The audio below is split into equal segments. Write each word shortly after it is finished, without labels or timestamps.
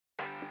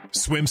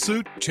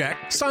Swimsuit? Check.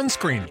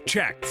 Sunscreen?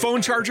 Check. Phone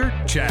charger?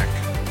 Check.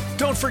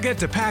 Don't forget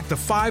to pack the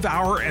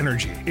 5-Hour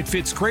Energy. It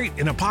fits great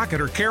in a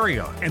pocket or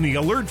carry-on, and the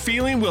alert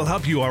feeling will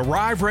help you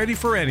arrive ready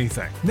for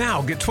anything.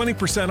 Now get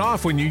 20%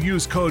 off when you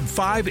use code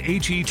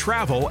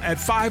 5HETRAVEL at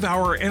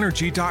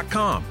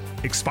 5hourenergy.com.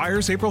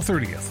 Expires April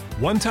 30th.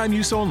 One-time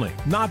use only.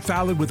 Not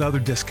valid with other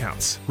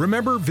discounts.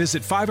 Remember,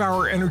 visit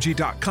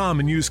 5hourenergy.com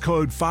and use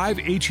code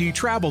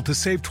 5HETRAVEL to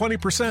save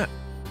 20%.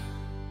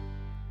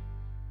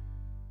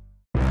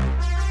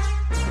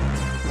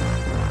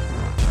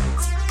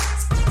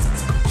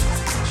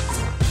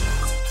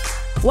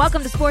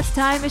 Welcome to Sports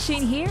Time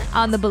Machine here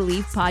on the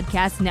Believe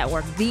Podcast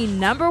Network, the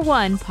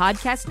 #1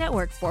 podcast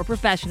network for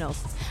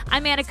professionals.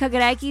 I'm Anna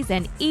Kukadakis,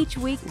 and each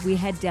week we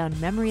head down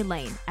memory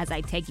lane as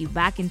I take you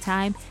back in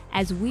time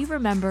as we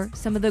remember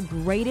some of the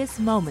greatest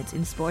moments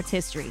in sports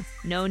history.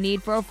 No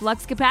need for a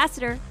flux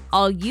capacitor.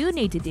 All you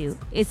need to do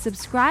is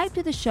subscribe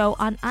to the show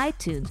on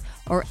iTunes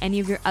or any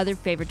of your other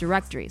favorite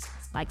directories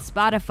like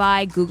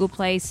Spotify, Google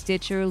Play,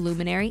 Stitcher,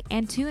 Luminary,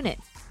 and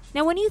TuneIn.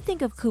 Now, when you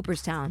think of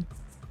Cooperstown,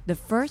 the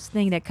first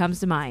thing that comes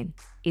to mind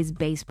is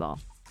baseball.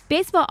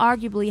 Baseball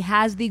arguably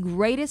has the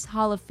greatest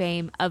Hall of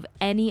Fame of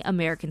any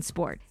American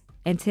sport.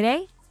 And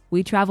today,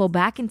 we travel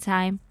back in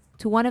time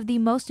to one of the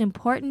most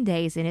important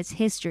days in its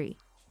history,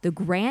 the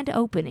grand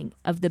opening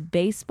of the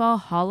Baseball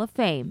Hall of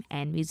Fame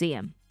and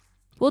Museum.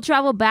 We'll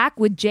travel back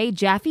with Jay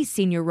Jaffe,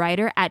 senior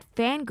writer at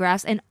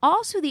Fangraphs and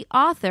also the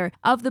author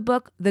of the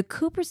book, The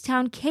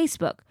Cooperstown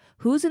Casebook,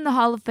 Who's in the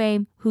Hall of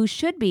Fame, Who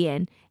Should Be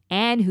In,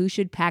 and Who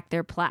Should Pack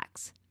Their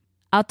Plaques.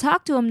 I'll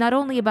talk to him not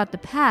only about the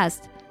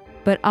past,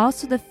 but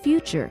also the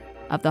future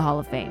of the Hall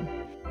of Fame.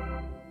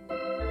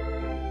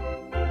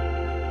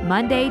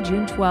 Monday,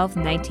 June 12,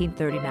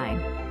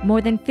 1939.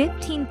 More than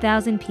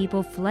 15,000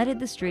 people flooded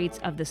the streets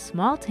of the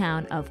small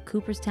town of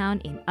Cooperstown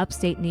in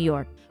upstate New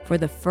York for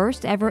the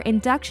first ever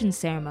induction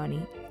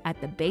ceremony at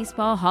the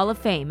Baseball Hall of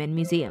Fame and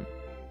Museum.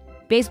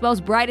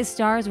 Baseball's brightest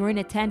stars were in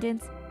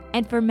attendance,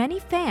 and for many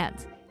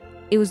fans,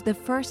 it was the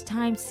first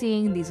time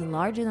seeing these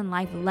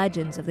larger-than-life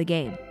legends of the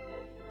game.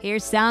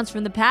 Here's sounds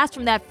from the past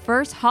from that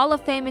first Hall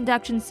of Fame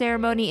induction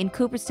ceremony in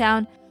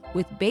Cooperstown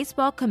with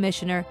Baseball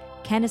Commissioner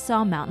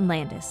Kennesaw Mountain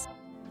Landis.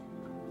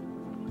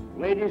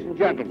 Ladies and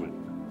gentlemen,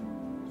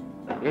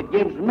 it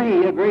gives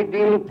me a great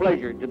deal of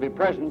pleasure to be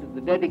present at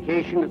the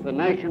dedication of the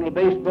National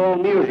Baseball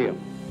Museum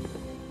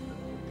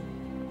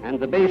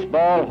and the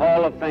Baseball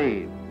Hall of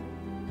Fame.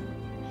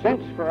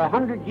 Since for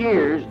 100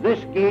 years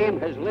this game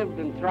has lived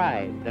and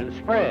thrived and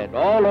spread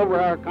all over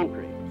our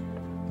country,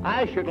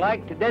 I should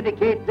like to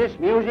dedicate this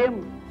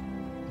museum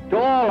to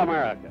all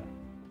America.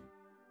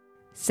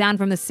 Sound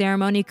from the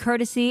ceremony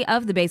courtesy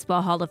of the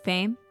Baseball Hall of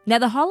Fame. Now,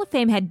 the Hall of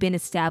Fame had been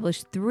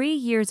established 3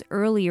 years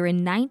earlier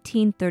in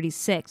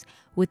 1936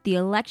 with the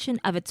election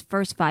of its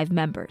first 5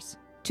 members.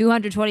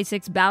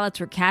 226 ballots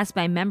were cast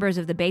by members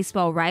of the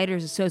Baseball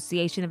Writers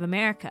Association of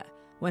America.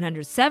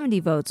 170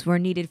 votes were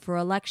needed for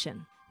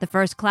election. The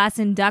first class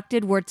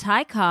inducted were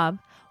Ty Cobb,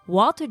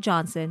 Walter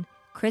Johnson,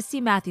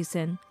 Christy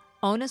Mathewson,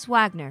 Honus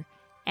Wagner,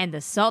 and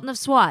the Sultan of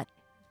Swat,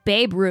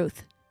 Babe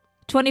Ruth.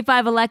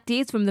 25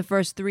 electees from the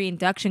first 3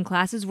 induction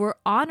classes were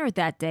honored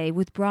that day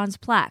with bronze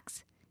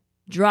plaques.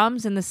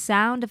 Drums and the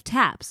sound of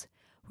taps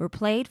were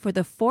played for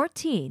the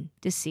 14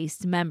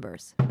 deceased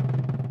members.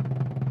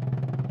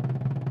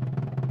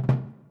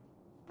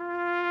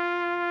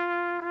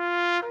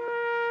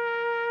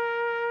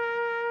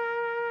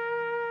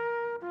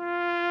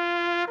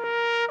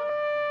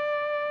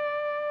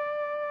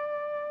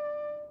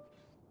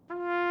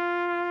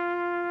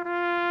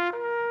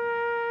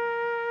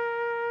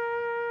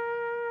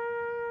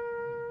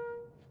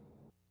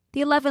 The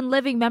 11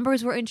 living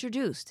members were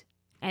introduced,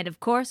 and of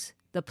course,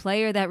 the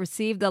player that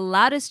received the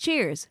loudest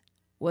cheers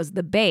was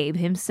the Babe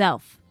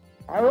himself.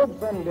 I hope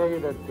someday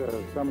that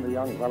some of the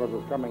young fellows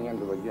who's coming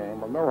into the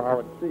game will know how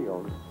it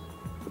feels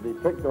to be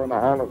picked on the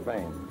Hall of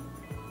Fame.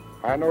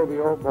 I know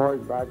the old boys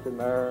back in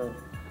there,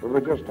 we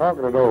were just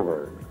talking it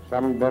over.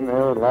 Some have been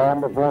there long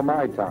before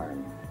my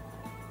time.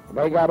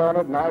 They got on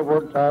it, and I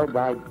worked hard, and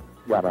I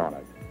got on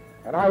it.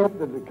 And I hope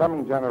that the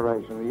coming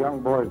generation, the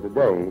young boys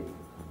today,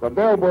 that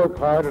they'll work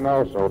hard and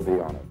also be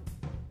on it.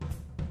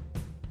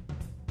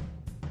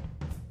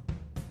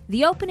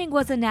 The opening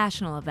was a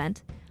national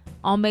event.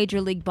 All major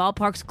league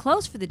ballparks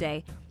closed for the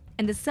day,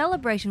 and the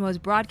celebration was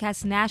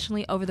broadcast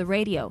nationally over the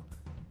radio.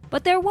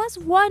 But there was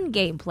one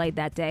game played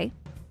that day.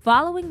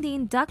 Following the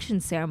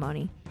induction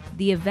ceremony,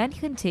 the event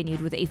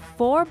continued with a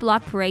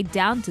 4-block parade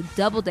down to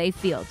Doubleday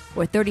Field,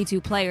 where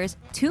 32 players,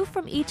 2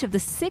 from each of the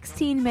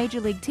 16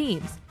 major league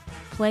teams,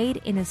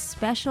 played in a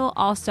special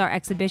all-star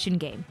exhibition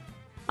game.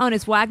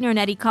 Honus Wagner and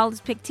Eddie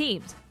Collins picked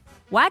teams.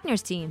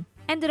 Wagner's team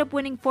ended up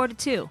winning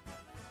 4-2.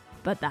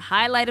 But the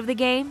highlight of the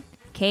game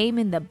came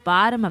in the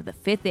bottom of the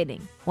 5th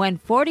inning, when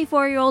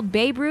 44-year-old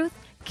Babe Ruth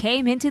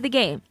came into the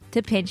game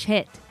to pinch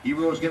hit.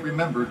 Heroes get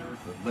remembered,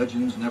 but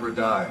legends never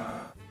die.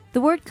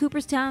 The word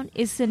Cooperstown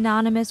is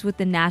synonymous with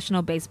the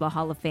National Baseball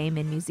Hall of Fame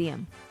and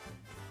Museum.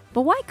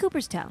 But why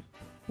Cooperstown?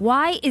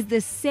 Why is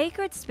this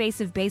sacred space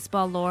of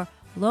baseball lore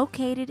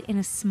located in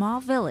a small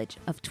village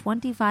of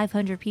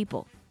 2,500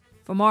 people.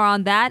 For more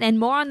on that and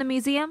more on the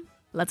museum,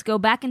 let's go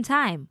back in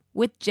time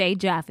with Jay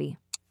Jaffe.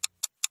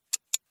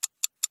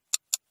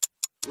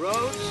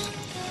 Roads?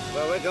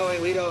 Where we're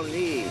going, we don't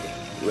need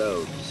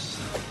roads.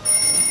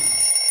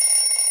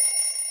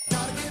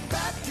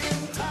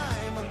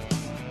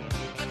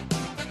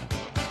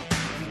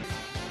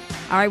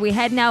 All right, we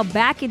head now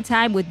back in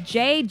time with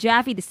Jay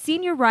Jaffe, the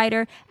senior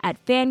writer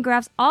at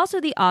Fangraphs, also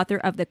the author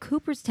of the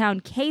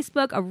Cooperstown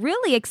Casebook, a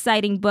really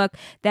exciting book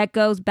that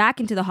goes back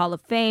into the Hall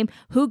of Fame,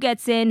 who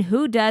gets in,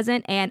 who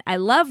doesn't, and I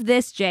love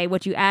this, Jay,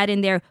 what you add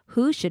in there,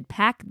 who should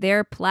pack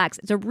their plaques.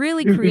 It's a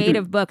really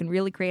creative book and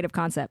really creative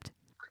concept.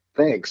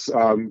 Thanks.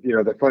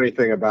 The funny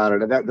thing about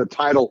it, and that the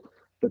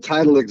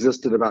title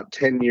existed about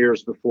 10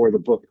 years before the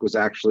book was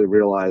actually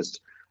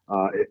realized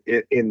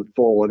in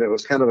full, and it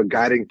was kind of a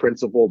guiding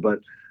principle, but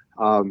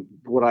I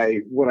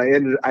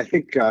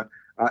think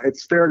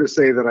it's fair to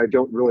say that I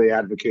don't really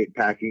advocate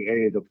packing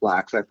any of the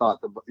plaques. I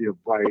thought that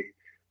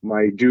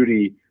my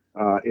duty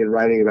in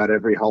writing about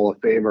every Hall of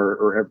Famer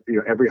or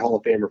every Hall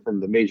of Famer from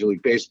the Major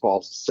League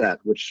Baseball set,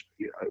 which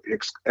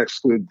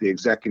exclude the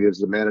executives,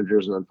 the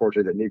managers, and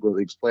unfortunately the Negro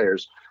Leagues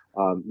players,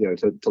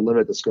 to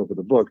limit the scope of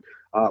the book,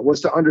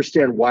 was to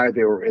understand why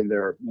they were in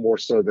there more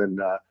so than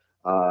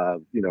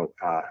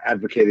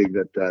advocating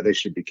that they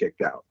should be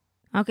kicked out.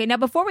 Okay, now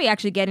before we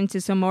actually get into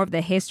some more of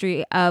the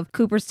history of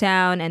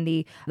Cooperstown and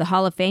the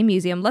Hall of Fame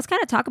Museum, let's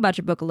kind of talk about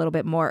your book a little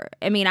bit more.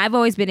 I mean, I've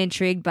always been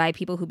intrigued by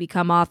people who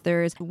become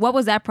authors. What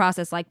was that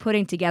process like,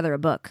 putting together a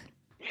book?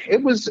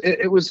 It was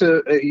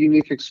a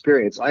unique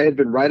experience. I had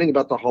been writing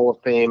about the Hall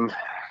of Fame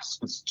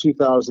since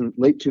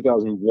late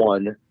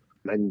 2001,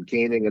 and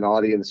gaining an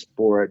audience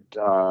for it,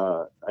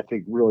 I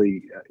think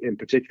really in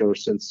particular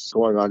since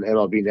going on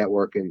MLB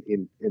Network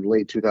in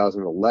late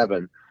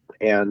 2011,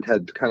 and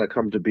had kind of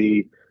come to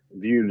be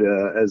viewed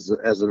as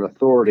an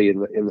authority in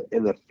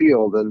the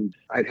field. And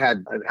I'd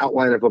had an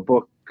outline of a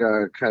book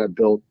kind of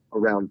built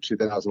around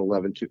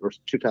 2011 or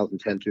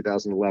 2010,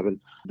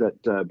 2011,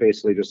 that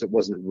basically just it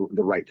wasn't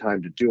the right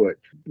time to do it.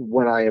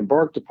 When I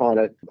embarked upon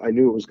it, I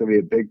knew it was going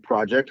to be a big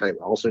project. I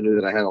also knew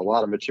that I had a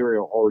lot of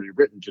material already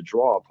written to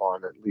draw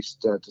upon, at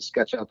least to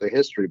sketch out the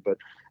history. But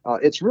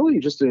it's really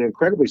just an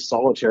incredibly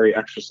solitary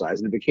exercise.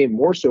 And it became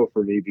more so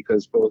for me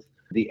because both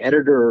the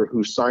editor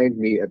who signed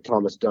me at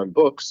Thomas Dunn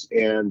Books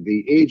and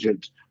the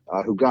agent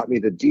who got me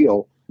the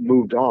deal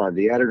moved on.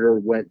 The editor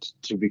went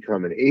to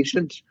become an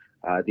agent.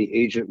 The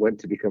agent went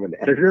to become an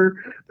editor.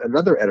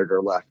 Another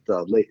editor left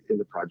late in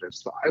the project.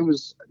 So I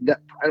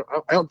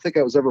don't think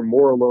I was ever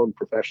more alone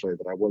professionally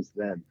than I was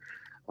then.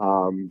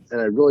 And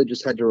I really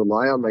just had to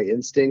rely on my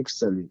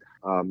instincts. And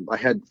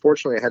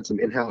fortunately, I had some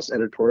in-house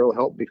editorial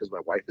help because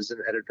my wife is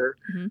an editor.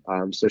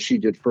 Mm-hmm. So she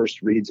did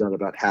first reads on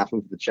about half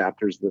of the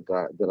chapters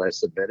that I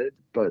submitted.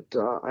 But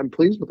I'm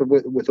pleased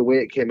with the way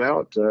it came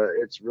out.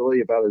 It's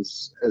really about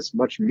as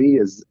much me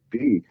as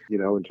B,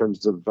 in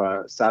terms of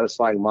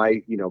satisfying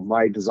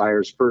my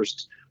desires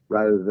first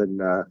rather than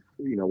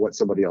what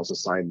somebody else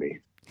assigned me.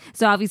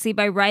 So obviously,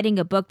 by writing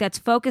a book that's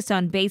focused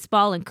on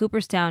baseball in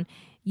Cooperstown,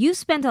 you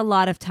spent a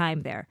lot of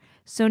time there.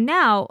 So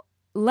now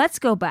let's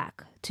go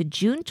back to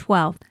June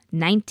 12th,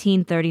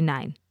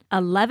 1939.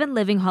 11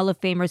 living Hall of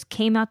Famers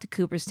came out to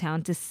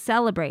Cooperstown to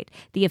celebrate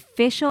the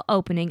official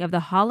opening of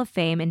the Hall of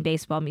Fame and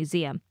Baseball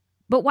Museum.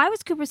 But why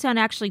was Cooperstown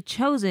actually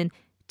chosen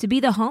to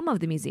be the home of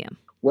the museum?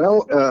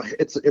 Well,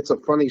 it's a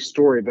funny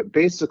story, but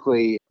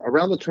basically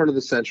around the turn of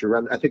the century,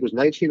 I think it was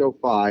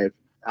 1905,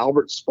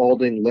 Albert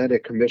Spalding led a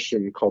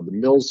commission called the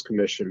Mills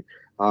Commission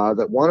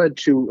that wanted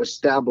to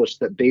establish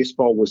that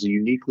baseball was a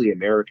uniquely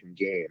American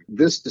game.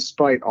 This,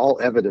 despite all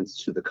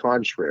evidence to the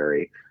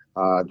contrary,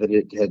 that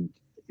it had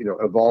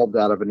evolved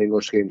out of an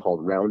English game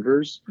called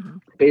Rounders. Mm-hmm.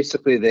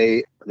 Basically,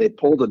 they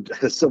pulled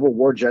a Civil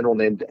War general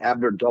named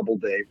Abner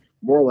Doubleday,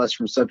 more or less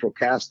from Central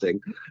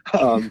Casting,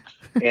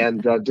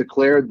 and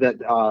declared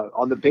that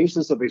on the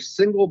basis of a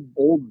single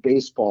old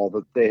baseball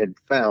that they had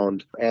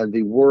found and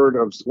the word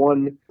of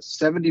one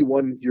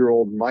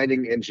 71-year-old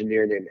mining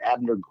engineer named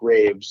Abner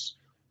Graves,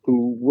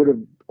 who would have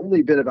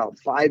only been about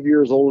 5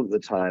 years old at the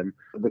time,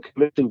 the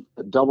commission,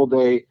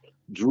 Doubleday,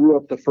 drew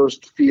up the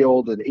first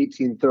field in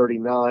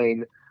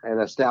 1839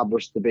 and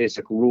established the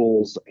basic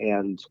rules,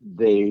 and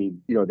they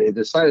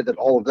decided that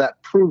all of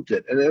that proved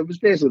it. And it was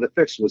basically the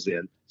fix was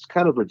in. It's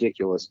kind of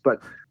ridiculous,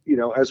 but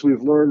as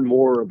we've learned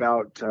more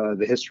about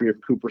the history of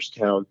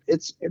Cooperstown,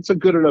 it's a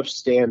good enough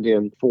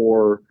stand-in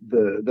for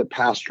the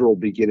pastoral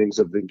beginnings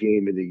of the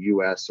game in the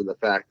U.S. and the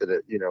fact that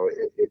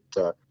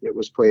it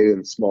was played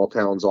in small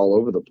towns all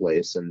over the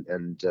place,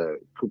 and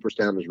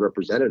Cooperstown is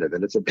representative,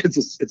 and it's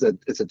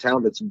a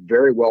town that's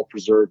very well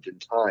preserved in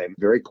time,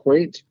 very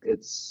quaint.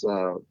 It's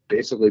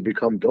basically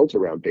become built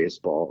around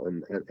baseball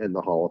and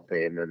the Hall of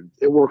Fame, and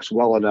it works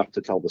well enough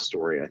to tell the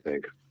story, I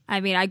think. I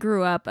mean, I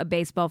grew up a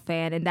baseball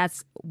fan, and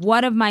that's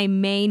one of my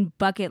main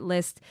bucket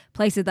list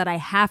places that I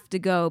have to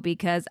go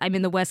because I'm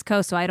in the West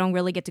Coast, so I don't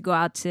really get to go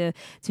out to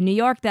New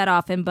York that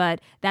often, but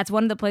that's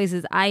one of the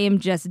places I am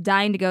just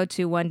dying to go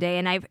to one day.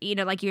 And I've,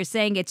 like you're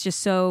saying, it's just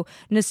so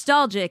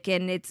nostalgic,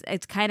 and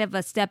it's kind of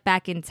a step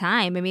back in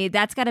time. I mean,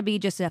 that's got to be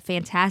just a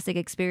fantastic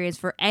experience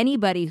for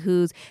anybody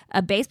who's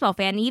a baseball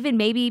fan, even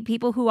maybe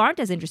people who aren't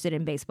as interested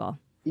in baseball.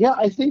 Yeah,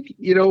 I think,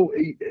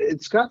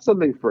 it's got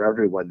something for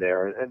everyone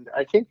there. And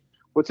I think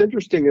what's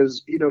interesting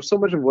is, so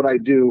much of what I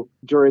do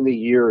during the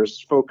year is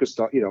focused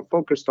on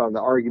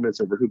the arguments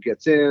over who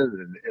gets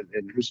in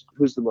and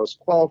who's the most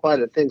qualified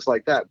and things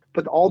like that.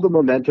 But all the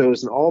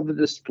mementos and all the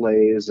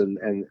displays and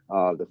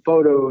the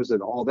photos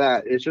and all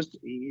that, it's just,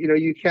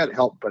 you can't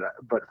help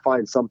but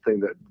find something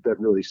that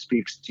really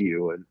speaks to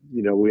you. And,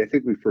 I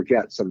think we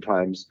forget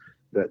sometimes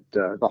that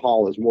the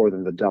Hall is more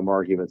than the dumb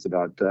arguments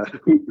about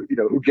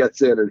who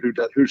gets in and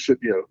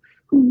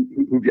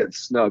who gets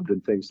snubbed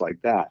and things like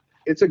that.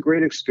 It's a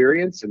great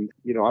experience, and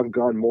I've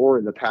gone more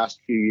in the past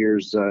few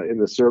years in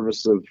the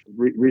service of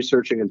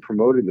researching and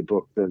promoting the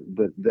book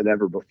than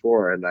ever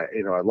before, and I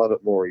love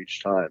it more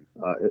each time.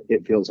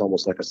 It feels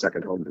almost like a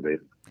second home to me.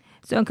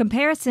 So, in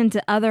comparison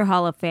to other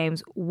Hall of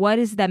Fames, what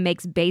is that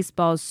makes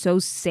baseball so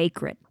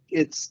sacred?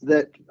 It's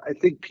that I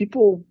think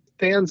people,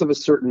 fans of a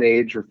certain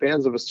age or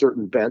fans of a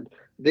certain bent,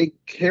 they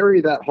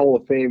carry that Hall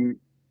of Fame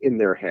in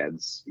their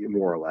heads,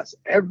 more or less.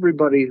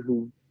 Everybody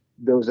who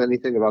knows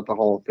anything about the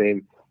Hall of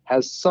Fame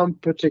has some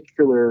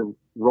particular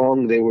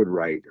wrong they would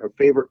right, a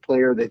favorite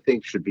player they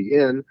think should be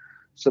in,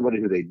 somebody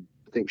who they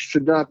think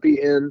should not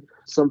be in,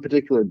 some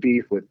particular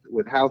beef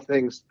with how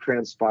things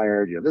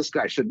transpired. This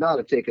guy should not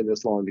have taken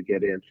this long to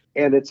get in.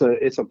 And it's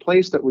a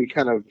place that we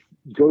kind of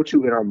go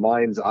to in our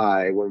mind's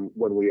eye when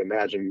we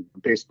imagine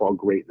baseball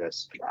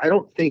greatness. I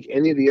don't think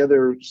any of the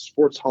other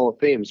sports Hall of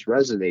Fames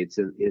resonates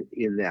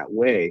in that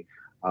way.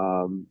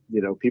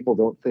 People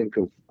don't think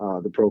of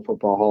the Pro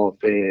Football Hall of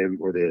Fame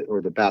or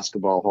the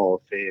Basketball Hall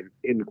of Fame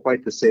in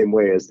quite the same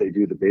way as they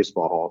do the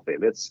Baseball Hall of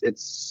Fame.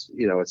 It's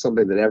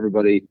something that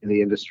everybody in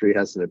the industry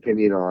has an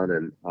opinion on,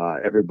 and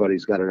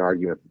everybody's got an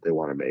argument that they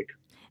want to make.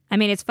 I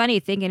mean, it's funny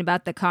thinking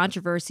about the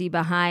controversy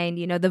behind,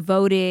 the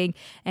voting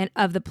and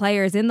of the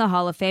players in the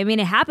Hall of Fame. I mean,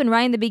 it happened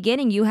right in the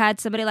beginning. You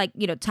had somebody like,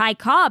 Ty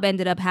Cobb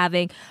ended up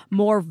having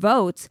more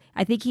votes.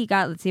 I think he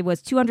got, it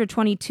was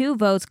 222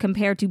 votes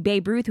compared to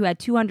Babe Ruth, who had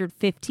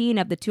 215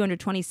 of the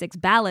 226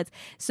 ballots.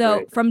 So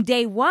right. From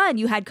day one,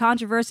 you had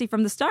controversy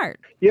from the start.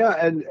 Yeah,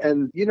 and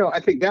I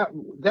think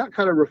that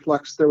kind of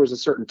reflects there was a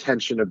certain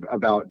tension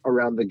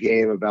around the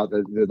game, about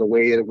the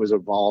way it was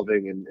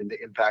evolving and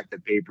the impact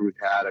that Babe Ruth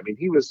had. I mean,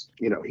 he was,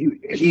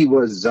 he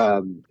was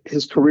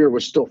his career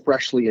was still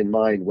freshly in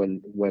mind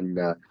when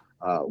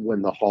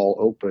the Hall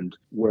opened,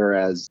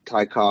 whereas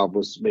Ty Cobb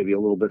was maybe a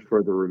little bit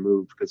further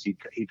removed because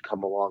he'd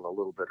come along a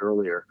little bit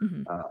earlier,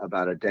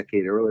 about a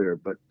decade earlier.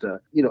 But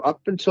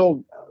up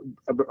until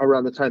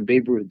around the time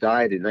Babe Ruth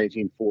died in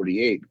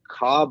 1948,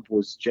 Cobb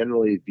was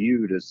generally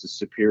viewed as the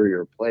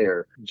superior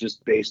player,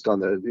 just based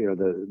on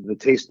the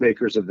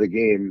tastemakers of the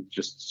game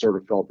just sort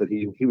of felt that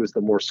he was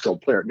the more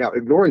skilled player. Now,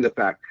 ignoring the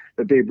fact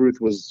that Babe Ruth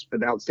was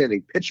an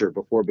outstanding pitcher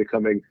before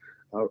becoming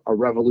a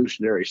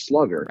revolutionary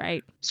slugger.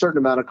 Right. Certain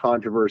amount of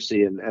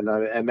controversy and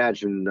I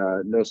imagine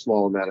no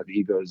small amount of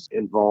egos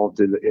involved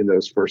in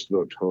those first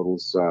vote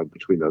totals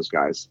between those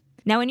guys.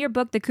 Now, in your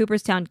book, The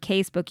Cooperstown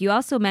Casebook, you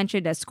also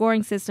mentioned a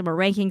scoring system, a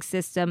ranking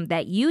system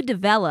that you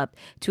developed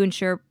to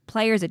ensure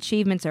players'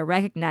 achievements are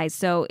recognized.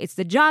 So it's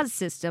the JAWS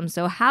system.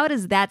 So how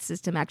does that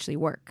system actually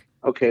work?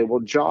 Okay,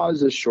 well,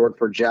 JAWS is short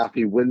for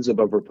Jaffe Wins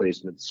Above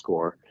Replacement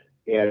Score.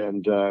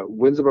 And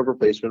wins above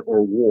replacement,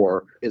 or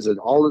WAR, is an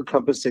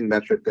all-encompassing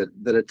metric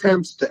that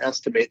attempts to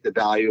estimate the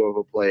value of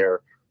a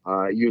player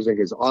using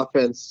his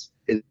offense,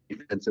 his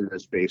defense, and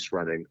his base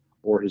running,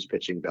 or his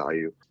pitching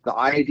value. The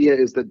idea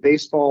is that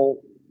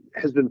baseball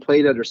has been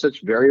played under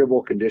such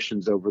variable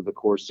conditions over the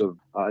course of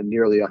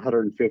nearly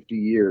 150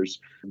 years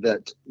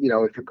that,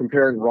 if you're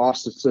comparing raw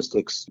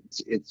statistics,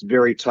 it's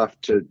very tough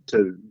to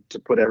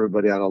put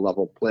everybody on a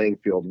level playing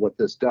field. What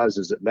this does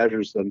is it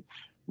measures them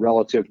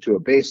relative to a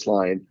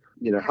baseline.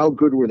 How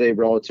good were they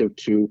relative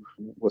to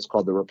what's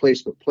called the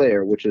replacement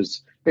player, which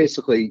is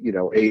basically,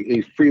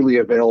 a freely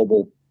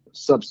available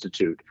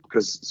substitute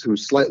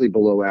who's slightly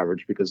below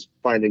average, because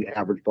finding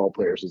average ball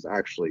players is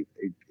actually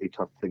a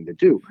tough thing to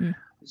do. Mm.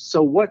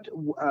 So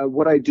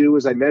what I do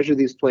is I measure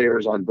these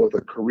players on both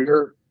a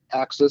career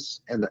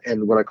axis and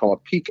what I call a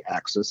peak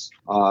axis,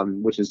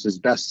 which is his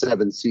best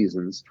 7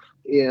 seasons.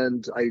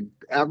 And I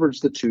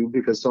average the two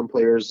because some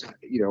players,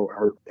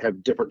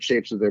 have different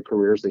shapes of their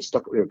careers.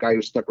 A guy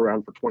who stuck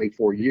around for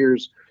 24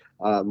 years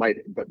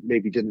but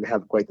maybe didn't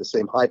have quite the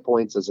same high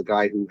points as a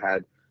guy who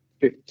had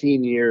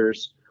 15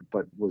 years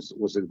but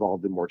was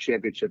involved in more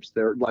championships.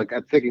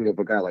 I'm thinking of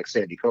a guy like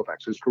Sandy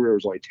Koufax, whose career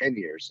was only 10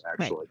 years,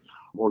 actually. Right.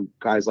 Or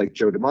guys like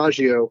Joe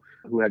DiMaggio,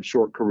 who had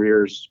short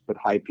careers but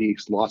high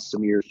peaks, lost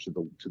some years to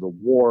the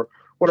war,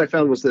 what I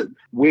found was that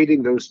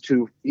weighting those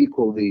two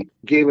equally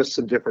gave us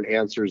some different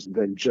answers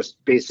than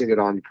just basing it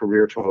on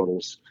career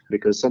totals,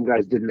 because some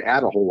guys didn't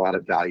add a whole lot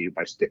of value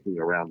by sticking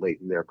around late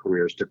in their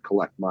careers to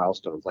collect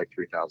milestones like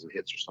 3,000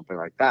 hits or something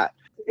like that.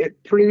 It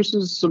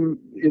produces some,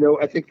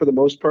 I think for the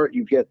most part,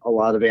 you get a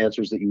lot of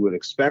answers that you would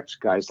expect.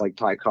 Guys like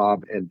Ty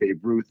Cobb and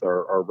Babe Ruth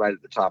are right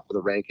at the top of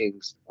the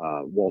rankings.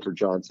 Walter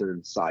Johnson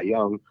and Cy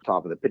Young,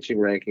 top of the pitching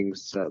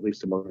rankings, at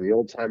least among the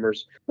old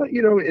timers. But,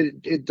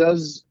 it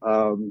does,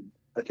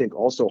 I think,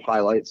 also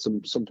highlight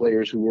some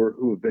players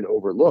who have been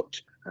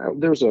overlooked.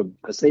 There's a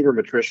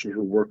sabermetrician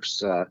who works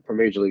for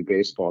Major League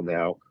Baseball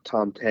now,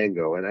 Tom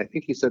Tango, and I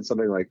think he said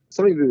something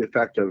to the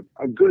effect of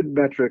a good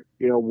metric,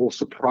 will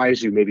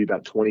surprise you maybe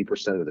about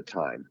 20% of the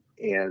time.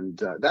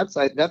 And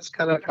that's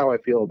kind of how I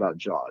feel about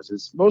JAWS.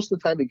 Is most of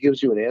the time it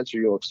gives you an answer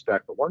you'll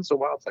expect, but once in a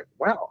while it's like,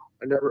 wow,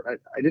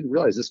 I didn't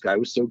realize this guy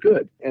was so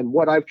good. And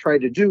what I've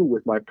tried to do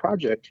with my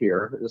project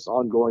here, this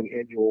ongoing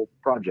annual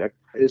project,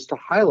 is to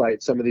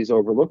highlight some of these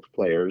overlooked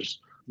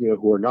players,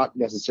 who are not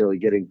necessarily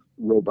getting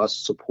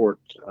robust support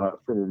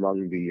from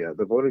among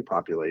the voting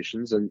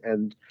populations,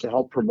 and to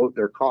help promote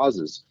their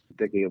causes.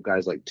 Thinking of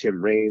guys like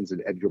Tim Raines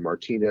and Edgar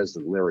Martinez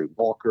and Larry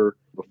Walker.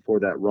 Before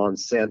that, Ron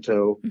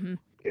Santo. Mm-hmm.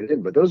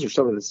 But those are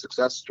some of the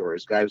success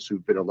stories, guys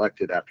who've been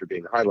elected after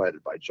being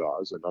highlighted by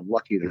JAWS. And I'm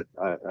lucky that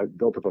I've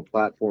built up a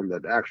platform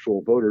that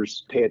actual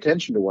voters pay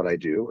attention to what I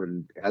do.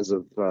 And as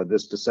of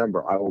this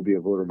December, I will be a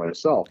voter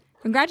myself.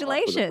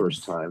 Congratulations. For the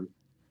first time.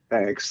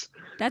 Thanks.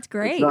 That's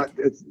great.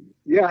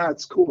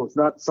 It's cool. It's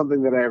not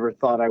something that I ever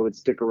thought I would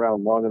stick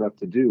around long enough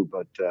to do,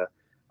 but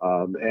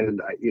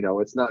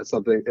it's not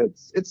something.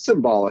 It's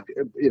symbolic,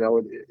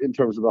 in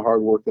terms of the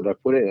hard work that I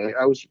put in.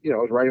 I was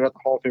writing about the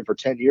Hall of Fame for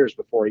 10 years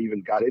before I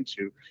even got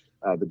into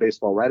the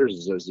Baseball Writers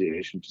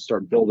Association to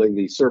start building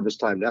the service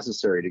time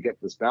necessary to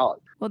get this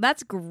ballot. Well,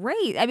 that's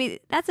great. I mean,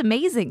 that's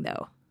amazing,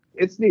 though.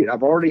 It's neat.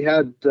 I've already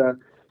had,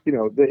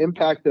 the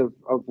impact of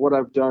what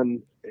I've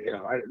done.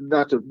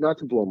 Not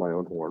to blow my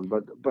own horn,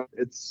 but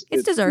it's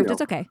deserved.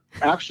 It's okay.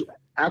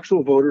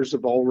 Actual voters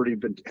have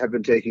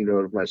been taking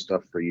note of my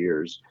stuff for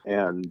years,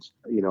 and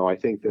I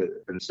think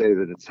that to say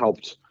that it's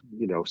helped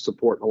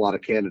support a lot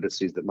of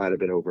candidacies that might have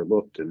been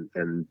overlooked,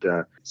 and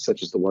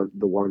such as the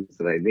ones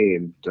that I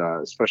named,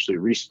 especially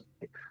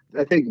recently.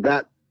 I think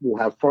that will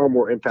have far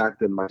more impact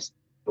than my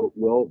vote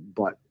will,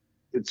 but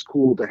it's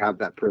cool to have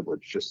that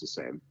privilege just the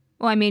same.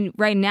 Well, I mean,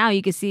 right now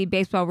you can see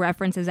Baseball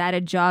Reference has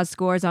added JAWS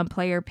scores on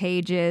player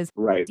pages.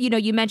 Right.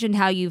 You mentioned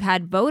how you've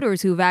had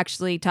voters who've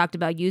actually talked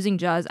about using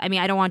JAWS. I mean,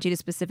 I don't want you to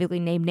specifically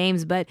name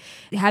names, but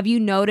have you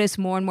noticed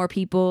more and more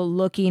people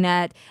looking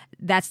at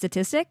that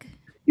statistic?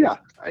 Yeah,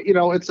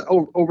 it's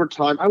over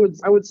time. I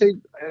would say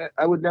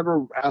I would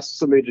never ask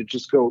somebody to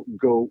just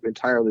go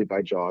entirely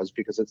by JAWS,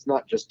 because it's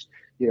not just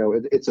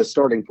it's a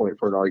starting point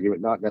for an argument,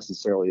 not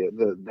necessarily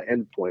the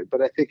end point. But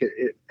I think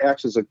it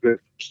acts as a good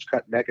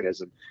cut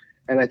mechanism.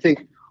 And I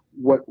think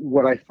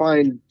what I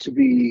find to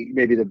be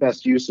maybe the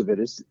best use of it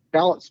is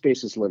ballot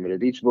space is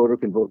limited. Each voter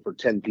can vote for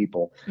 10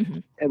 people. Mm-hmm.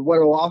 And what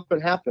will often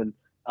happen,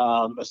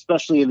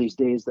 especially in these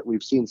days that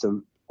we've seen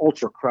some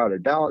ultra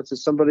crowded ballots,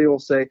 is somebody will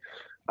say,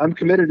 I'm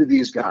committed to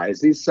these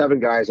guys, these 7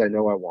 guys I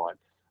know I want.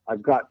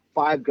 I've got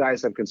 5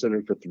 guys I'm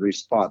considering for 3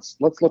 spots.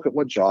 Let's look at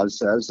what JAWS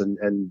says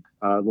and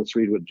let's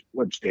read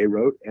what Jay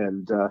wrote,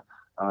 and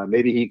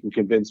maybe he can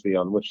convince me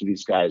on which of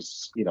these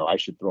guys I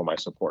should throw my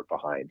support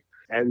behind.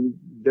 And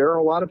there are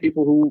a lot of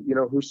people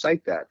who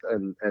cite that,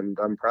 and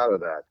I'm proud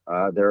of that.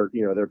 There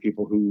are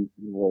people who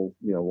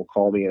will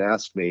call me and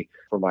ask me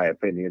for my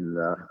opinion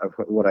of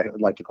what I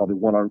like to call the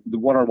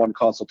one-on-one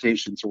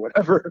consultations or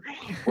whatever,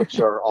 which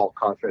are all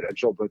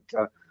confidential. But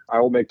I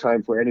will make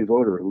time for any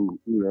voter who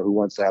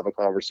wants to have a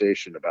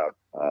conversation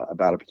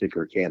about a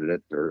particular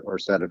candidate or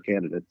set of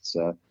candidates.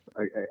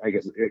 I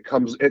guess it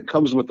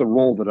comes with the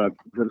role that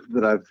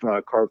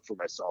I've carved for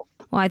myself.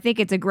 Well, I think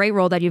it's a great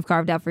role that you've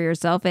carved out for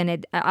yourself, and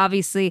it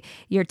obviously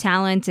your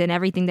talent and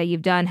everything that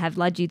you've done have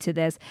led you to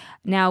this.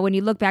 Now, when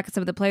you look back at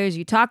some of the players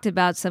you talked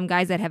about, some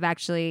guys that have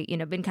actually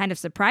been kind of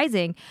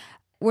surprising.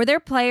 Were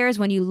there players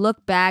when you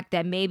look back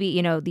that maybe,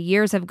 the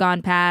years have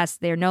gone past,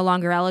 they're no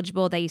longer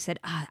eligible, that you said,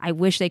 I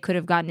wish they could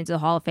have gotten into the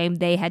Hall of Fame,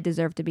 they had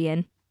deserved to be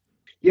in?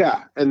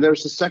 Yeah, and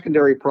there's a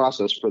secondary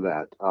process for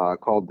that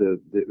called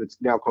it's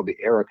now called the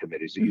ERA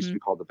committees. It Mm-hmm. used to be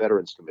called the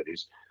Veterans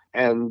Committees.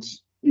 And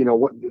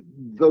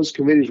those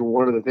committees were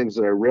one of the things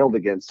that I railed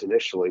against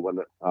initially when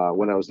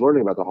I was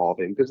learning about the Hall of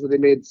Fame, because they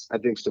made, I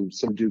think,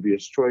 some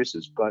dubious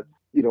choices. But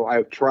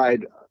I've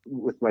tried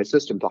with my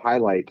system to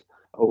highlight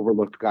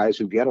overlooked guys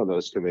who get on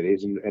those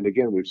committees, and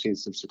again, we've seen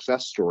some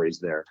success stories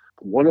there.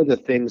 One of the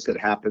things that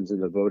happens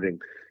in the voting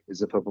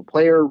is if a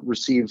player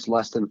receives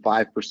less than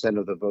 5%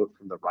 of the vote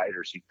from the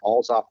writers, he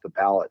falls off the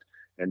ballot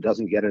and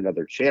doesn't get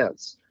another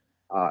chance,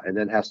 and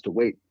then has to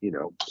wait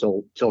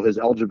till his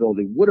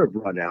eligibility would have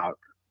run out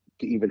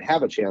to even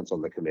have a chance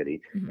on the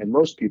committee. Mm-hmm. And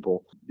most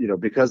people,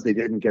 because they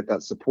didn't get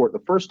that support the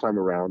first time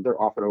around,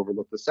 they're often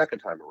overlooked the second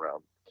time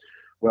around.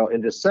 Well,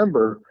 in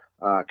December,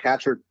 a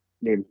catcher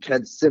named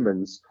Ted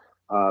Simmons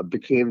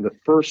became the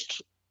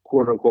first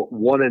quote unquote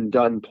one and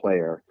done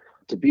player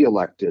to be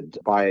elected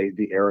by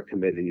the era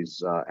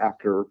committees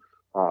after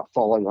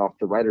falling off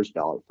the writer's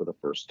ballot for the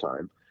first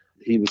time.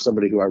 He was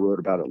somebody who I wrote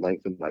about at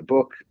length in my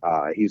book.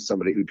 He's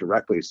somebody who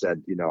directly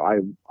said,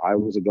 I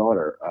was a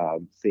goner.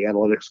 It's the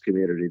analytics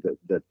community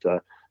that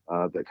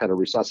kind of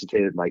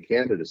resuscitated my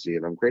candidacy,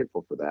 and I'm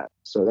grateful for that.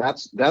 So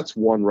that's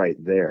one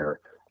right there.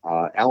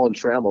 Alan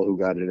Trammell, who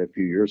got in a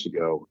few years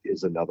ago,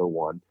 is another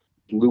one.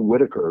 Lou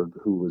Whitaker,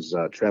 who was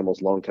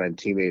Trammell's longtime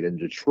teammate in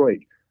Detroit,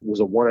 was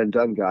a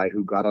one-and-done guy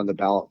who got on the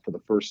ballot for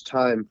the first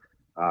time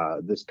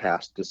this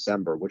past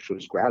December, which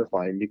was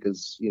gratifying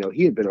because,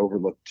 he had been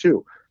overlooked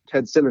too.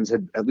 Ted Simmons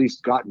had at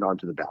least gotten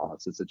onto the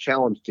ballots. It's a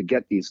challenge to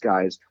get these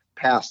guys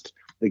past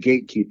the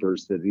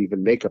gatekeepers that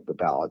even make up the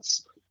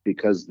ballots,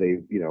 because they,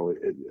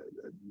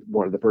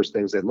 one of the first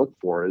things they look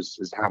for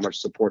is how much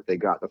support they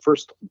got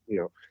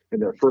in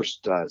their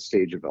first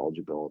stage of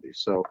eligibility.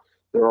 So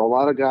there are a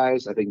lot of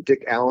guys. I think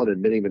Dick Allen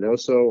and Minnie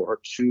Minoso are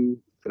two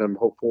that I'm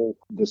hopeful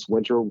this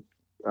winter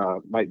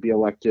might be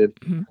elected.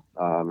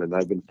 Mm-hmm. And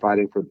I've been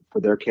fighting for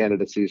their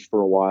candidacies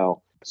for a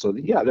while. So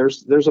yeah,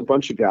 there's a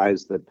bunch of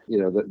guys that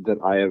that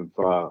I have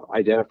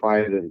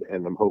identified and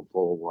I'm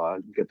hopeful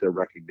get their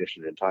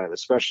recognition in time,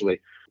 especially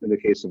in the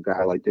case of a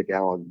guy like Dick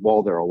Allen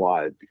while they're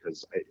alive,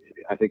 because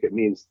I think it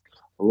means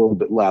a little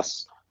bit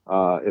less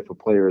if a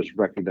player is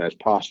recognized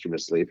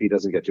posthumously. If he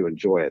doesn't get to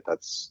enjoy it,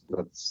 that's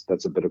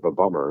a bit of a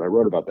bummer. And I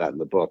wrote about that in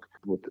the book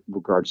with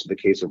regards to the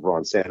case of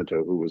Ron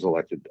Santo, who was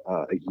elected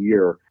a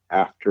year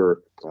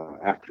after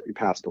he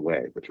passed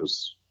away, which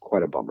was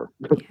quite a bummer.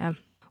 Yeah.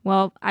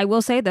 Well, I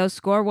will say, though,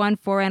 score one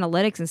for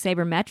analytics and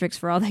sabermetrics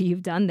for all that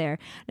you've done there.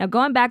 Now,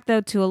 going back,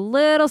 though, to a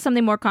little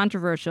something more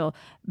controversial,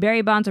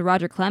 Barry Bonds or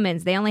Roger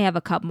Clemens, they only have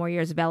a couple more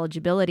years of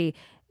eligibility.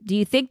 Do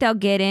you think they'll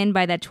get in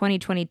by that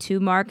 2022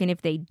 mark? And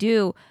if they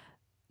do,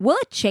 will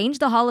it change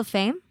the Hall of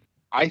Fame?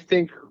 I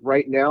think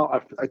right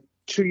now,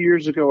 2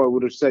 years ago, I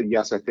would have said,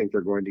 yes, I think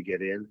they're going to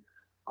get in.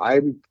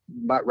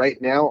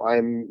 Right now,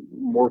 I'm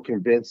more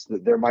convinced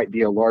that there might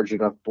be a large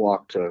enough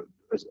block to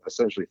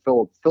essentially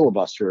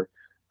filibuster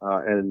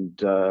and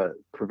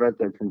prevent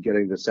them from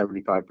getting the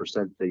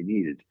 75% they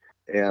needed,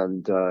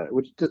 and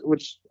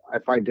which I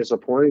find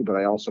disappointing. But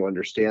I also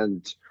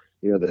understand,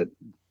 that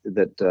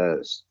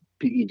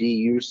PED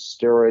use,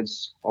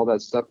 steroids, all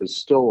that stuff is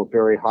still a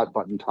very hot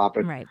button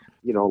topic. Right.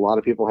 A lot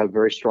of people have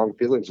very strong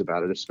feelings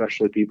about it,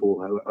 especially people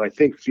who I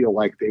think feel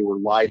like they were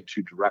lied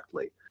to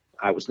directly.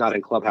 I was not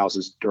in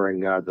clubhouses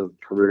during the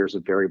careers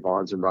of Barry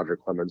Bonds and Roger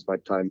Clemens. My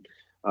time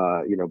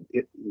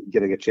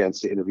getting a chance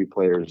to interview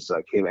players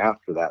came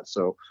after that.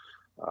 So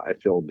I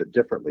feel a bit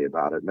differently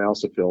about it. And I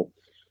also feel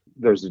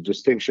there's a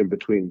distinction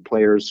between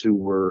players who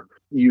were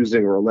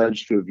using or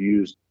alleged to have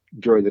used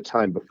during the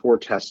time before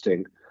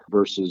testing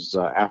versus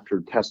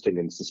after testing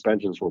and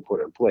suspensions were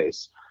put in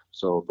place.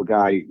 So if a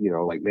guy,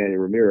 like Manny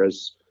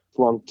Ramirez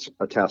flunked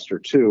a test or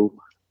two,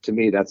 to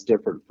me, that's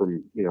different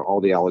from, all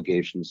the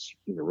allegations,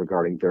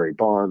 regarding Barry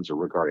Bonds or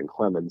regarding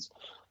Clemens.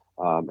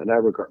 And I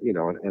regard,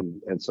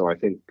 and so I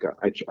think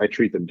I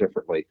treat them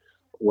differently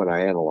when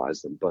I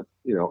analyze them. But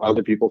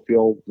other people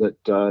feel that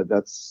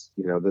that's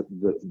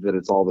that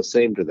it's all the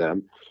same to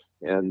them,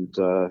 and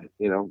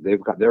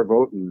they've got their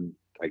vote, and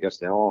I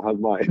guess now I'll have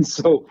mine.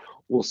 So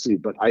we'll see.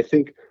 But I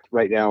think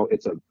right now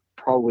it's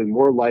probably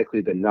more likely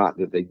than not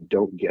that they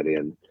don't get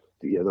in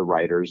the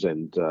writers,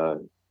 and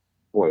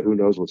boy, who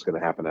knows what's going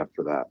to happen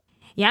after that.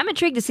 Yeah, I'm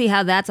intrigued to see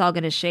how that's all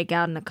going to shake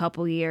out in a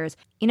couple years.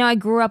 I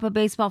grew up a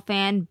baseball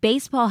fan.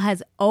 Baseball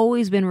has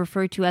always been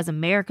referred to as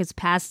America's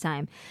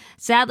pastime.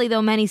 Sadly,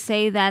 though, many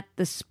say that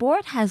the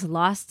sport has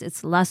lost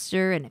its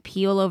luster and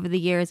appeal over the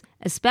years,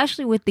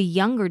 especially with the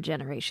younger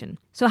generation.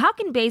 So how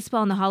can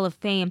baseball in the Hall of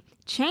Fame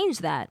change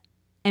that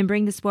and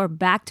bring the sport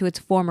back to its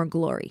former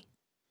glory?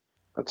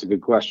 That's a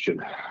good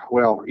question.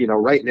 Well,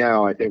 right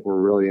now, I think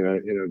we're really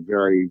in a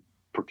very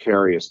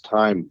precarious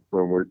time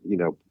when we're,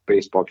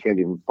 baseball can't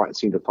even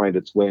seem to find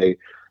its way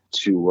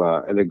to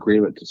an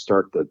agreement to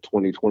start the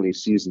 2020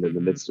 season in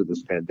the midst of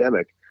this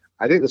pandemic.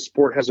 I think the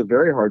sport has a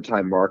very hard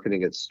time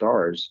marketing its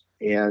stars,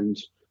 and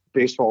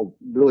baseball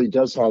really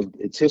does have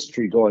its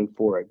history going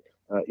for it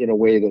in a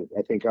way that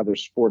I think other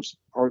sports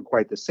aren't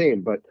quite the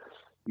same. But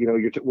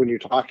when you're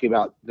talking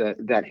about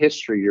that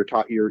history,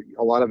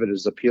 a lot of it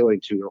is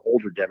appealing to an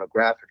older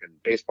demographic, and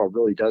baseball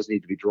really does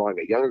need to be drawing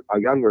a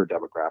younger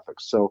demographic.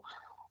 So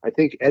I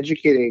think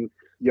educating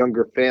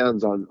younger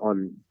fans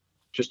on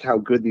just how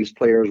good these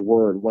players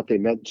were and what they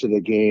meant to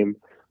the game,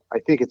 I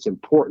think it's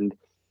important.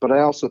 But I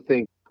also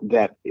think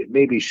that it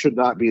maybe should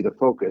not be the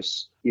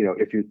focus.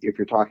 If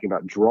you're talking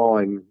about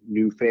drawing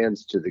new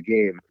fans to the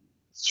game,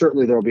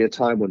 certainly there'll be a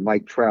time when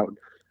Mike Trout,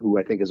 who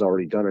I think has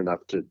already done enough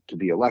to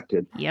be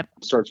elected,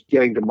 starts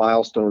getting to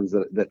milestones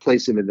that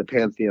place him in the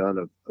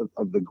pantheon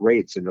of the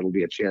greats, and it'll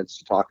be a chance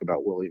to talk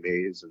about Willie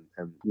Mays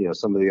and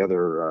some of the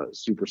other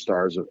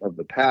superstars of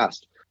the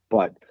past.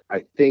 But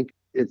I think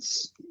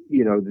it's,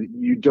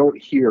 you don't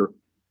hear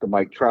the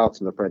Mike Trouts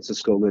and the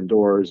Francisco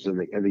Lindors and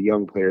the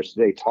young players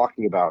today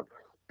talking about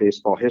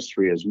baseball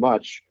history as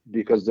much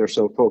because they're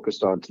so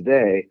focused on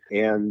today.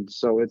 And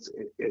so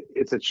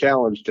it's a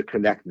challenge to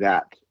connect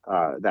that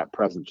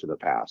present to the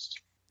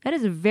past. That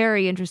is a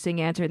very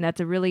interesting answer, and that's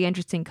a really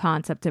interesting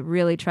concept to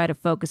really try to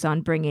focus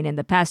on bringing in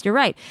the past. You're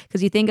right,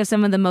 because you think of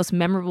some of the most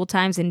memorable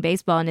times in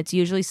baseball, and it's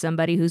usually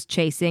somebody who's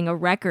chasing a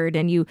record,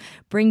 and you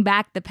bring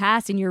back the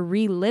past and you're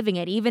reliving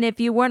it. Even if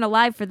you weren't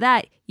alive for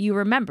that, you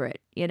remember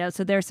it,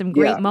 So there's some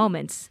great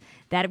moments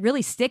that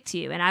really stick to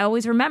you. And I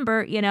always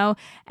remember,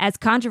 as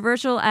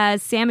controversial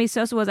as Sammy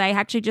Sosa was, I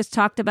actually just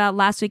talked about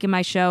last week in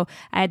my show,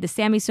 I had the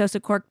Sammy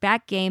Sosa cork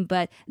back game,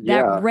 but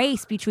that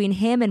race between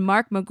him and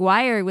Mark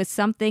McGwire was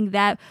something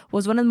that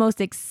was one of the most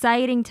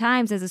exciting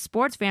times as a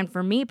sports fan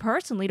for me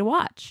personally to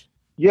watch.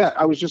 Yeah,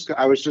 I was just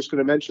going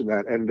to mention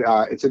that, and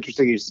it's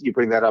interesting you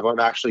bring that up. I'm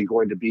actually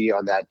going to be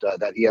on that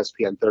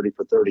ESPN 30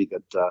 for 30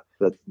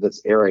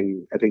 that's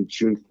airing, I think,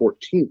 June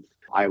 14th.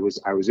 I was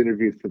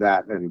interviewed for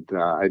that, and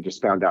I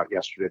just found out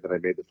yesterday that I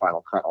made the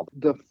final cut.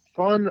 The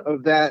fun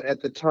of that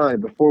at the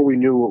time, before we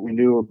knew what we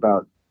knew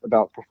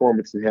about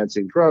performance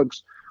enhancing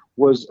drugs,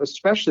 was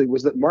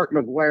that Mark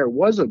McGwire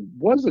was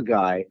a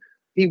guy.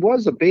 He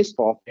was a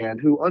baseball fan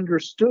who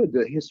understood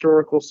the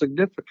historical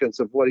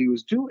significance of what he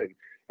was doing.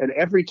 And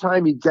every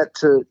time he'd get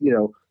to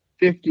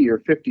 50 or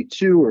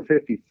 52 or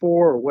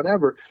 54 or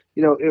whatever,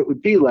 it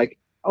would be like,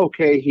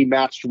 okay, he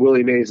matched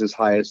Willie Mays'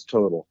 highest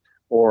total,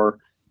 or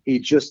he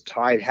just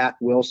tied Hat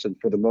Wilson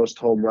for the most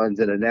home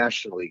runs in a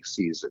National League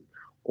season.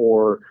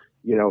 Or,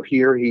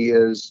 here he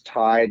is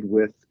tied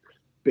with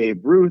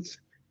Babe Ruth.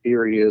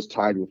 Here he is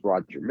tied with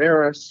Roger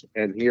Maris.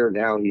 And here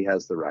now he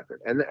has the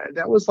record. And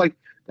that was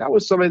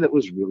something that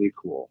was really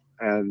cool.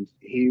 And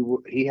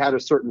he had a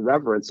certain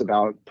reverence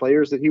about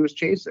players that he was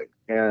chasing.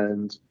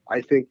 And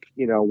I think,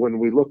 when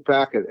we look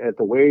back at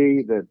the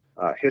way that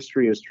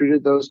history has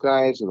treated those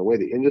guys and the way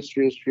the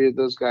industry has treated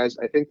those guys,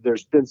 I think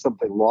there's been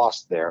something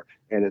lost there.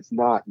 And it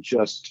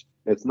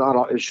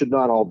should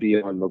not all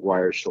be on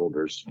McGwire's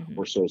shoulders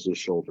or Sosa's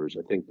shoulders.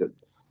 I think that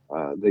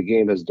the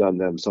game has done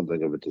them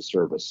something of a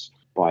disservice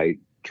by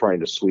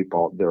trying to sweep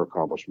all their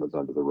accomplishments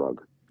under the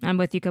rug. I'm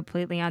with you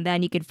completely on that.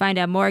 And you can find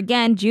out more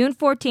again, June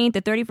 14th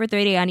at 30 for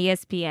 30 on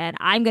ESPN.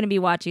 I'm going to be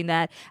watching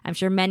that. I'm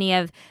sure many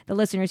of the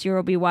listeners here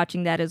will be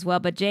watching that as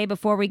well. But Jay,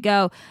 before we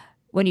go,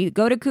 when you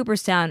go to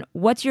Cooperstown,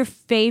 what's your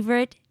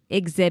favorite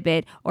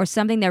exhibit or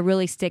something that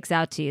really sticks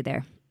out to you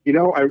there?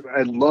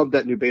 I love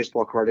that new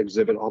baseball card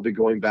exhibit. I'll be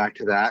going back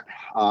to that.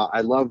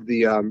 I love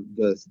the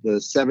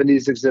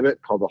 70s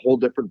exhibit called the Whole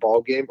Different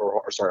Ball Game,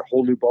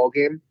 Whole New Ball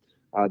Game.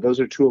 Those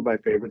are two of my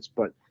favorites.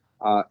 But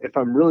if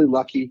I'm really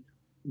lucky,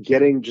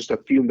 getting just a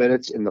few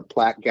minutes in the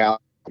Plaque Gallery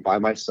by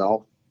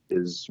myself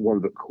is one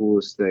of the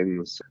coolest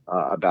things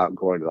about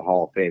going to the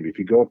Hall of Fame. If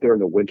you go up there in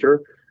the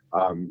winter,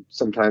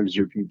 sometimes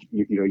you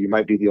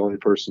might be the only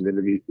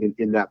person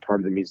in that part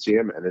of the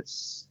museum, and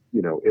it's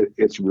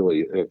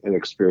really an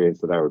experience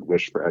that I would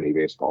wish for any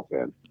baseball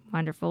fan.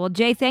 Wonderful. Well,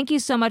 Jay, thank you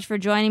so much for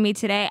joining me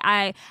today.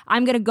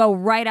 I'm going to go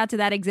right out to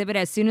that exhibit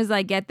as soon as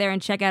I get there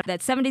and check out that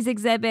 70s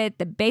exhibit,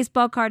 the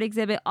baseball card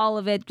exhibit, all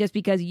of it, just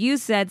because you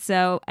said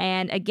so.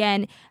 And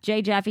again,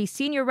 Jay Jaffe,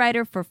 senior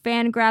writer for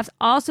Fangraphs,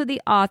 also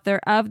the author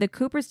of the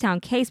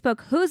Cooperstown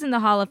Casebook, Who's in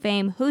the Hall of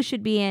Fame, Who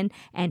Should Be In,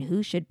 and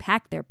Who Should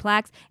Pack Their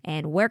Plaques,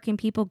 and where can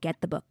people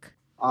get the book?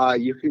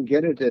 You can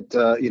get it at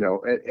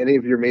any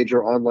of your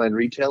major online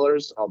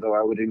retailers, although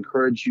I would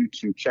encourage you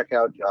to check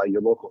out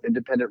your local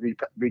independent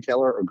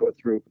retailer or go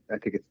through, I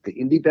think it's the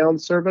IndieBound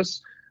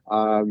service.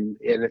 And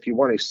if you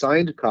want a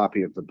signed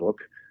copy of the book,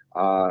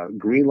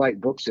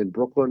 Greenlight Books in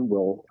Brooklyn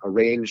will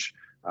arrange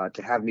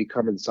to have me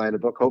come and sign a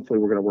book. Hopefully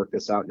we're going to work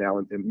this out now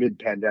in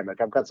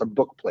mid-pandemic. I've got some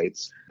book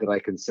plates that I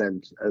can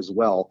send as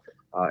well.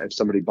 If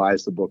somebody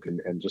buys the book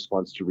and just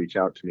wants to reach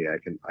out to me,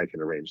 I can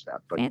arrange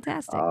that. But,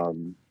 fantastic.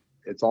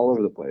 It's all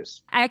over the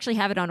place. I actually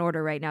have it on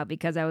order right now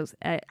because I was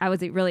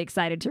really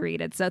excited to read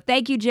it. So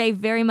thank you, Jay,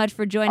 very much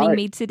for joining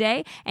me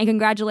today. And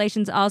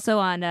congratulations also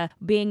on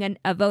being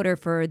a voter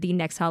for the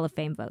next Hall of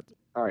Fame vote.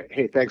 All right.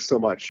 Hey, thanks so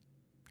much.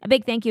 A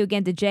big thank you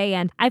again to Jay.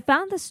 And I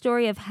found the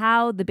story of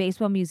how the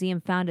Baseball Museum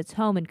found its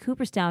home in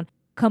Cooperstown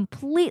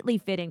completely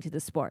fitting to the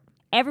sport.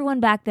 Everyone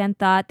back then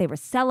thought they were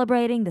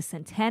celebrating the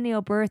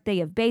centennial birthday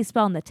of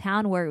baseball in the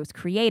town where it was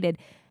created,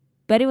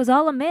 but it was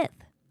all a myth.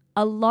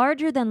 A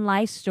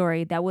larger-than-life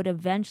story that would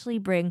eventually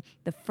bring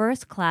the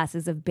first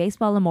classes of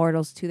baseball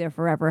immortals to their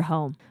forever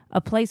home, a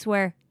place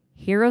where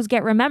heroes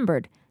get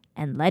remembered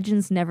and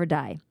legends never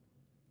die.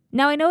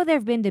 Now, I know there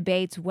have been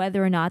debates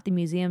whether or not the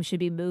museum should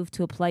be moved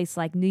to a place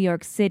like New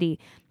York City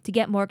to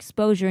get more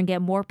exposure and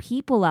get more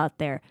people out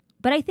there,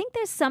 but I think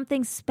there's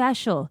something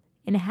special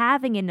in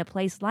having it in a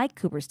place like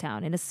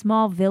Cooperstown, in a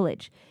small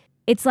village.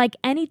 It's like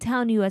any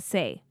town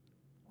USA,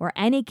 where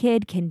any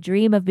kid can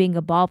dream of being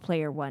a ball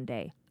player one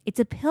day. It's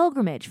a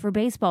pilgrimage for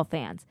baseball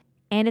fans,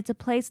 and it's a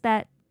place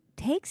that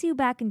takes you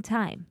back in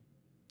time,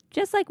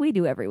 just like we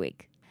do every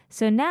week.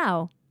 So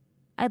now,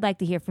 I'd like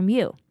to hear from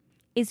you.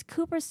 Is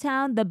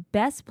Cooperstown the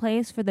best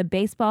place for the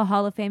Baseball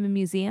Hall of Fame and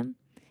Museum?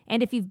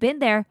 And if you've been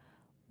there,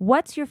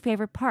 what's your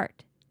favorite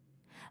part?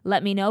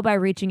 Let me know by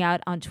reaching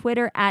out on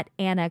Twitter at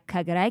Anna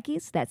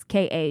Kagarakis, that's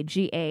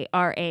Kagarakis,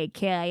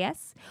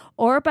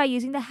 or by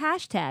using the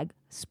hashtag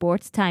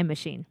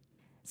SportsTimeMachine.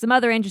 Some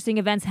other interesting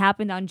events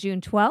happened on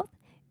June 12th.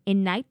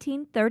 In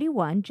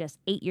 1931, just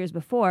 8 years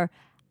before,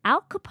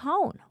 Al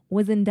Capone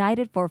was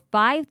indicted for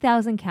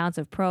 5,000 counts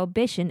of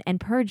prohibition and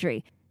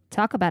perjury.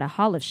 Talk about a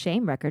Hall of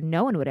Shame record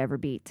no one would ever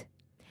beat.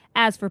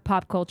 As for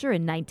pop culture,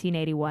 in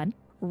 1981,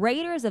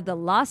 Raiders of the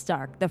Lost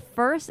Ark, the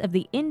first of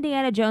the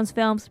Indiana Jones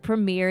films,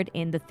 premiered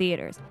in the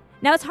theaters.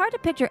 Now, it's hard to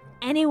picture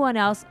anyone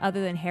else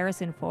other than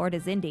Harrison Ford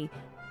as Indy,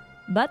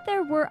 but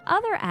there were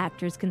other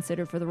actors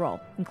considered for the role,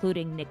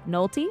 including Nick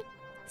Nolte,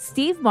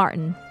 Steve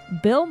Martin,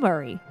 Bill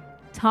Murray,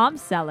 Tom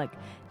Selleck,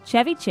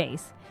 Chevy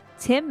Chase,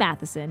 Tim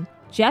Matheson,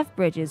 Jeff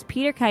Bridges,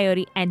 Peter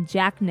Coyote, and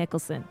Jack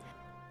Nicholson.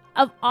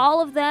 Of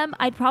all of them,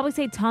 I'd probably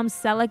say Tom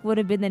Selleck would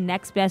have been the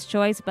next best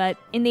choice, but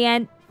in the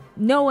end,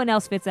 no one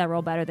else fits that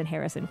role better than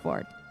Harrison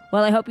Ford.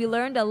 Well, I hope you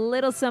learned a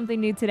little something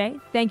new today.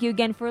 Thank you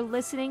again for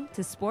listening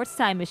to Sports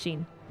Time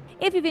Machine.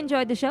 If you've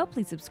enjoyed the show,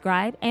 please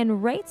subscribe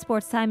and rate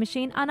Sports Time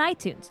Machine on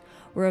iTunes.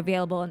 We're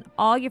available in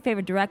all your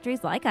favorite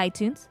directories like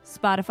iTunes,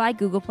 Spotify,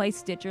 Google Play,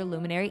 Stitcher,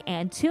 Luminary,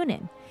 and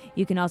TuneIn.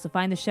 You can also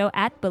find the show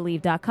at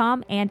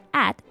Believe.com and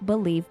at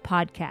Believe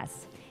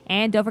Podcasts.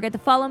 And don't forget to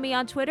follow me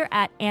on Twitter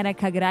at Anna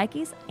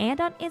Kagarakis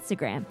and on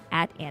Instagram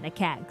at Anna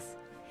Kags.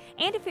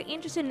 And if you're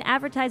interested in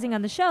advertising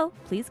on the show,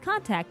 please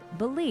contact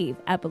Believe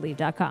at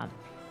Believe.com.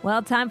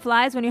 Well, time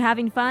flies when you're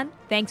having fun.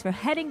 Thanks for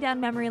heading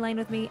down memory lane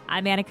with me.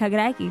 I'm Anna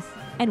Kagarakis,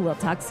 and we'll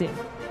talk soon.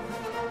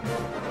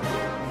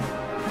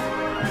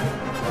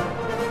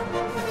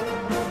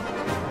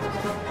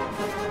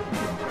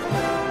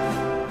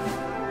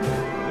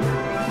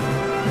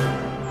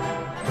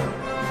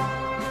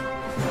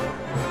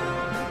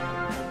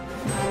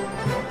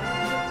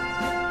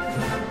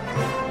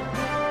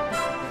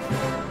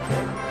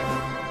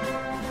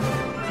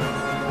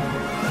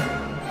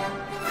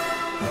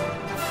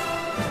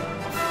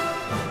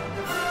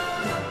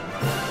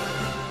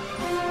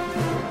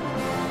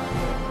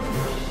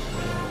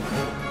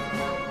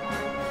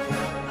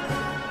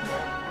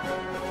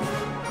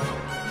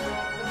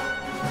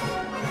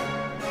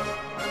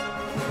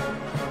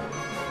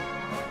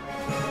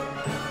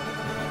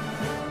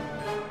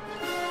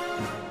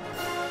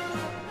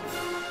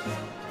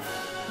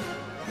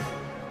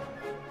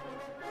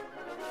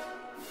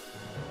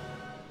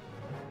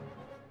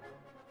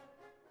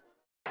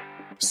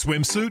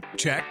 Swimsuit?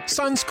 Check.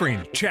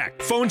 Sunscreen?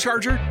 Check. Phone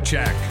charger?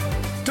 Check.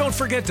 Don't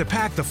forget to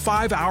pack the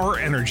 5-Hour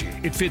Energy.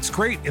 It fits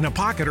great in a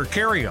pocket or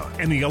carry-on,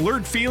 and the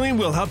alert feeling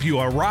will help you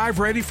arrive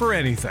ready for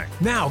anything.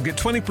 Now get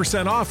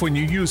 20% off when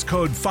you use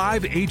code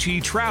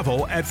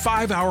 5HETRAVEL at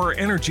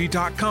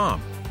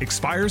 5hourenergy.com.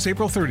 Expires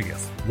April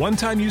 30th.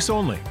 One-time use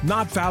only.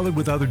 Not valid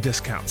with other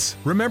discounts.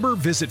 Remember,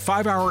 visit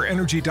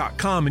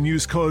 5hourenergy.com and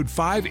use code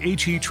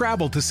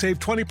 5HETRAVEL to save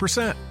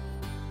 20%.